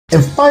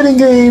In fighting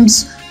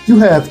games, you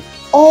have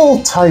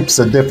all types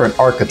of different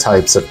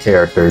archetypes of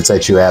characters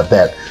that you have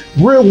that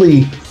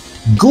really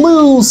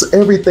glues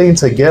everything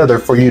together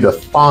for you to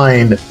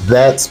find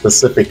that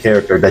specific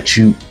character that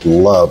you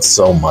love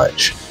so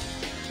much.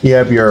 You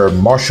have your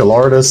martial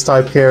artist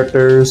type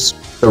characters,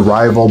 the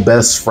rival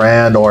best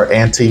friend or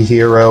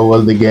anti-hero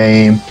of the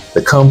game,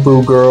 the kung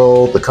fu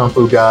girl, the kung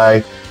fu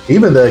guy,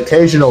 even the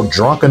occasional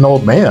drunken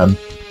old man.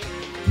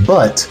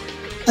 But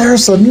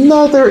there's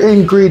another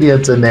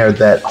ingredient in there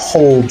that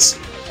holds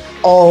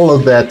all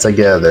of that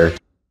together.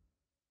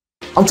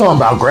 I'm talking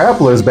about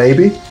grapplers,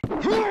 baby.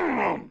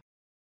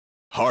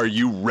 Are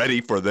you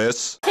ready for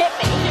this?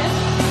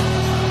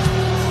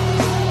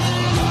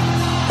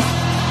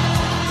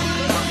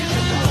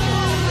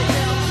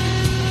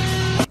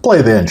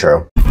 Play the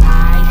intro.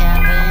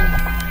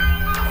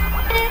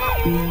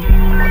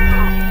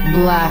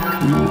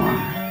 Blackmore.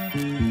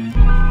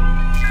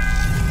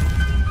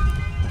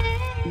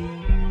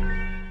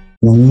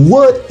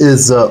 What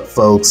is up,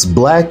 folks?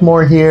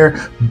 Blackmore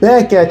here,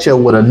 back at you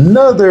with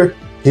another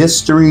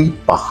History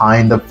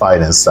Behind the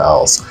Fighting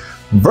Styles,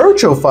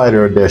 Virtual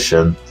Fighter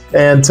Edition.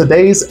 And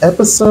today's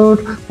episode,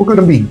 we're going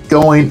to be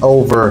going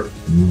over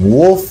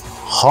Wolf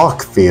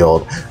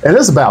Hawkfield. And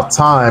it's about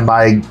time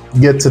I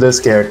get to this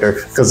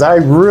character because I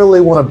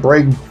really want to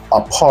break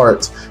a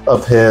part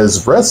of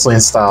his wrestling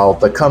style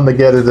to come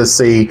together to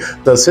see,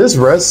 does his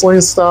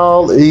wrestling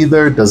style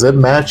does it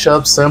match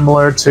up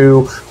similar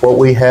to what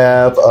we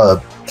have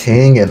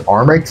King and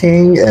Armor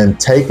King and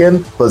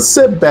Taken? But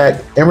sit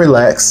back and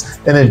relax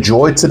and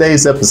enjoy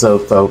today's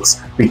episode,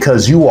 folks,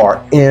 because you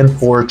are in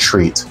for a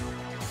treat.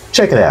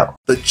 Check it out.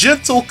 The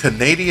gentle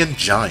Canadian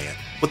giant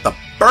with the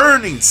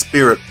burning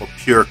spirit for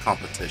pure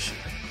competition.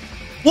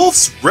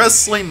 Wolf's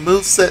wrestling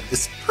moveset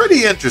is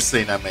pretty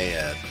interesting, I may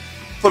add.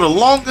 For the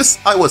longest,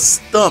 I was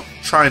stumped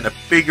trying to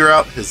figure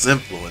out his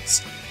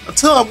influence,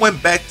 until I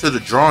went back to the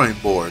drawing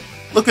board,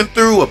 looking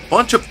through a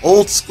bunch of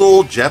old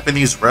school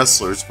Japanese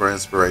wrestlers for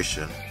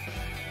inspiration.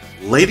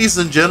 Ladies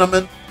and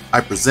gentlemen,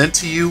 I present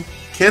to you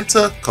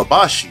Kenta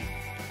Kobashi,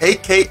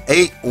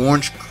 aka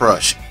Orange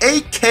Crush,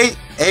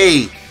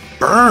 aka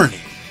Bernie.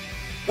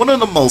 One of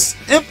the most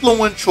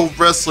influential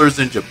wrestlers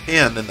in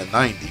Japan in the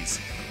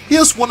 90s. He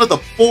is one of the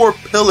 4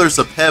 pillars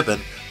of heaven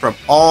from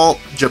All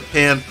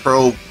Japan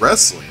Pro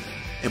Wrestling,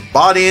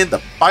 embodying the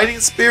fighting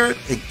spirit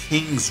and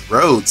King's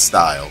Road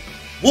style.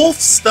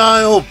 Wolf's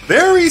style,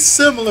 very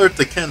similar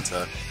to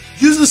Kenta,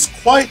 uses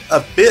quite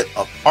a bit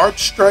of hard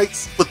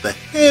strikes with a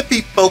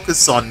heavy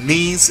focus on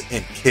knees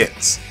and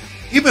kicks.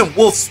 Even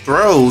Wolf's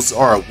throws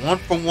are a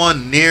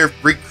one-for-one near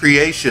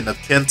recreation of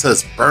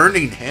Kenta's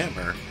Burning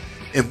Hammer,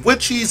 in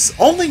which he's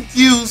only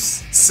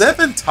used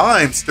 7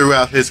 times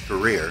throughout his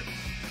career.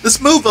 This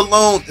move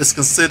alone is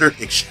considered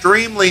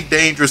extremely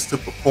dangerous to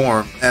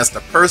perform, as the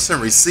person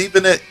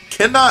receiving it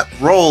cannot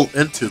roll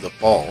into the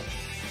fall.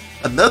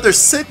 Another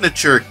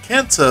signature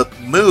Kenta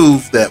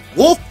move that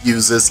Wolf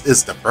uses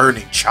is the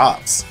Burning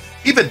Chops.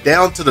 Even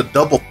down to the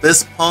double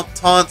fist pump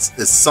taunts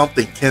is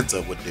something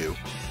Kenta would do.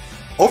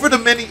 Over the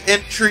many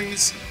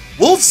entries,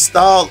 Wolf's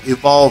style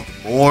evolved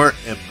more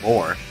and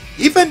more,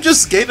 even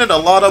just gaining a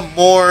lot of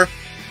more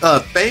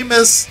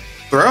famous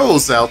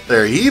throws out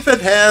there. He even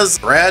has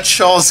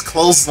Bradshaw's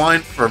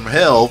clothesline from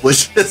hell,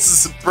 which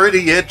is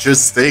pretty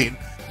interesting,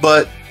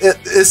 but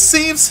it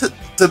seems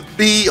to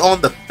be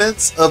on the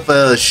fence of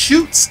a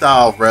shoot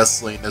style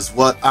wrestling is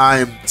what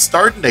I'm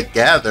starting to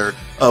gather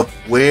of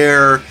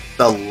where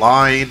the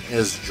line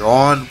is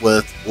drawn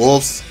with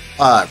Wolf's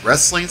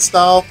wrestling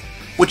style,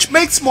 which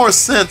makes more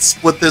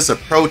sense with his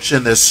approach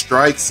in his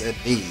strikes and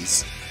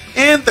knees,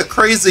 and the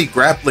crazy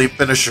grappling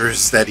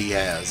finishers that he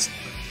has.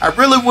 I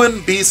really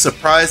wouldn't be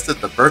surprised if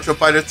the Virtua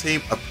Fighter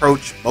team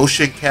approached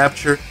motion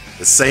capture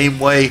the same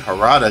way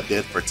Harada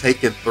did for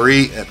Taken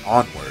 3 and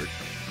onward.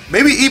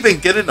 Maybe even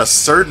getting a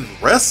certain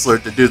wrestler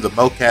to do the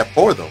mocap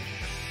for them.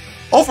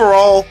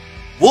 Overall,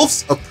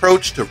 Wolf's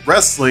approach to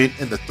wrestling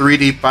in the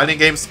 3D fighting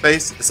game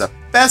space is a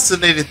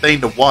fascinating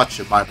thing to watch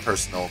in my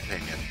personal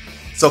opinion.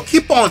 So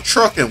keep on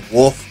trucking,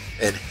 Wolf,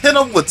 and hit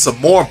him with some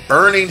more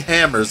burning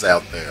hammers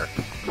out there.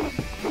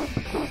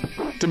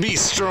 To be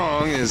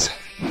strong is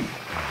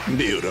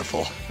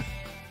beautiful.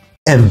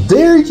 And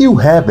there you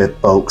have it,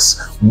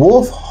 folks,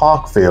 Wolf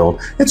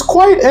Hawkfield. It's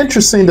quite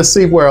interesting to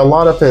see where a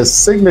lot of his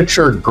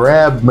signature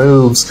grab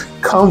moves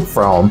come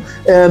from,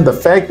 and the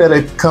fact that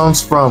it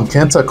comes from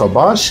Kenta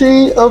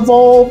Kobashi of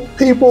all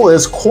people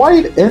is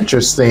quite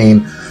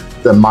interesting,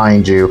 to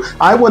mind you.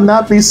 I would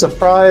not be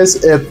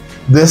surprised if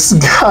this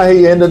guy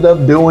ended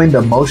up doing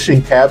the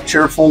motion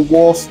capture for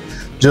Wolf,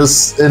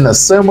 just in a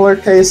similar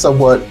case of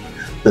what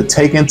the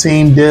Taken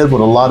team did with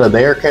a lot of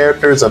their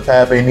characters, of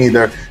having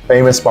either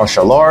famous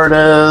martial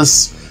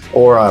artists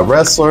or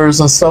wrestlers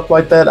and stuff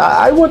like that.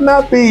 I would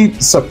not be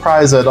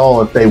surprised at all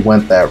if they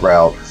went that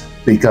route,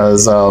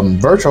 because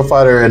Virtua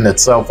Fighter in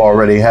itself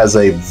already has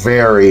a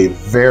very,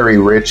 very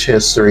rich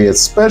history,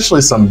 especially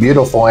some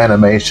beautiful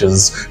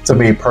animations to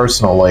me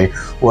personally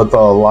with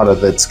a lot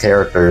of its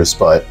characters.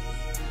 But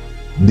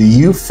do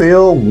you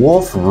feel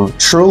Wolf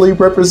truly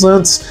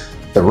represents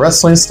the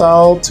wrestling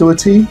style to a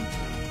T?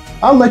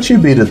 I'll let you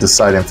be the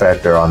deciding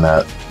factor on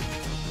that.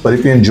 But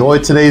if you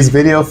enjoyed today's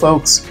video,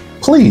 folks,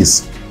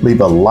 please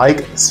leave a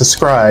like,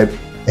 subscribe,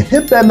 and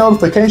hit that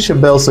notification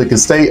bell so you can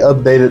stay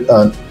updated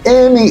on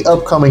any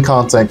upcoming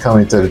content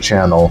coming to the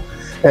channel.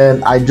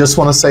 And I just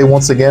want to say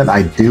once again,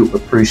 I do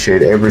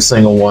appreciate every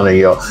single one of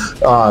you,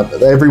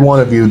 every one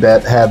of you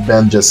that have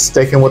been just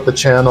sticking with the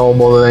channel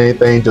more than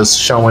anything, just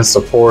showing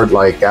support.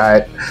 Like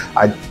I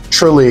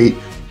truly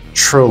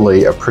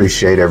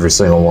appreciate every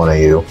single one of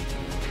you.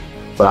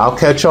 But I'll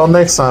catch y'all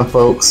next time,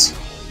 folks.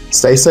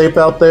 Stay safe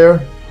out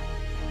there.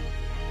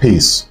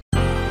 Peace.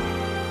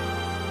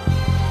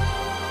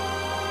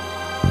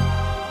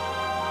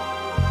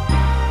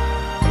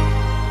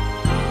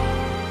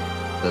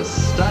 The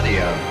study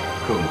of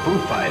Kung Fu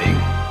fighting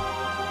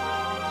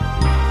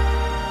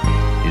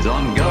is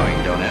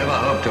ongoing. Don't ever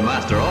hope to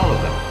master all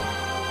of them.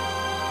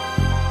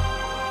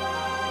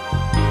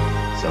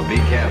 So be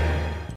careful.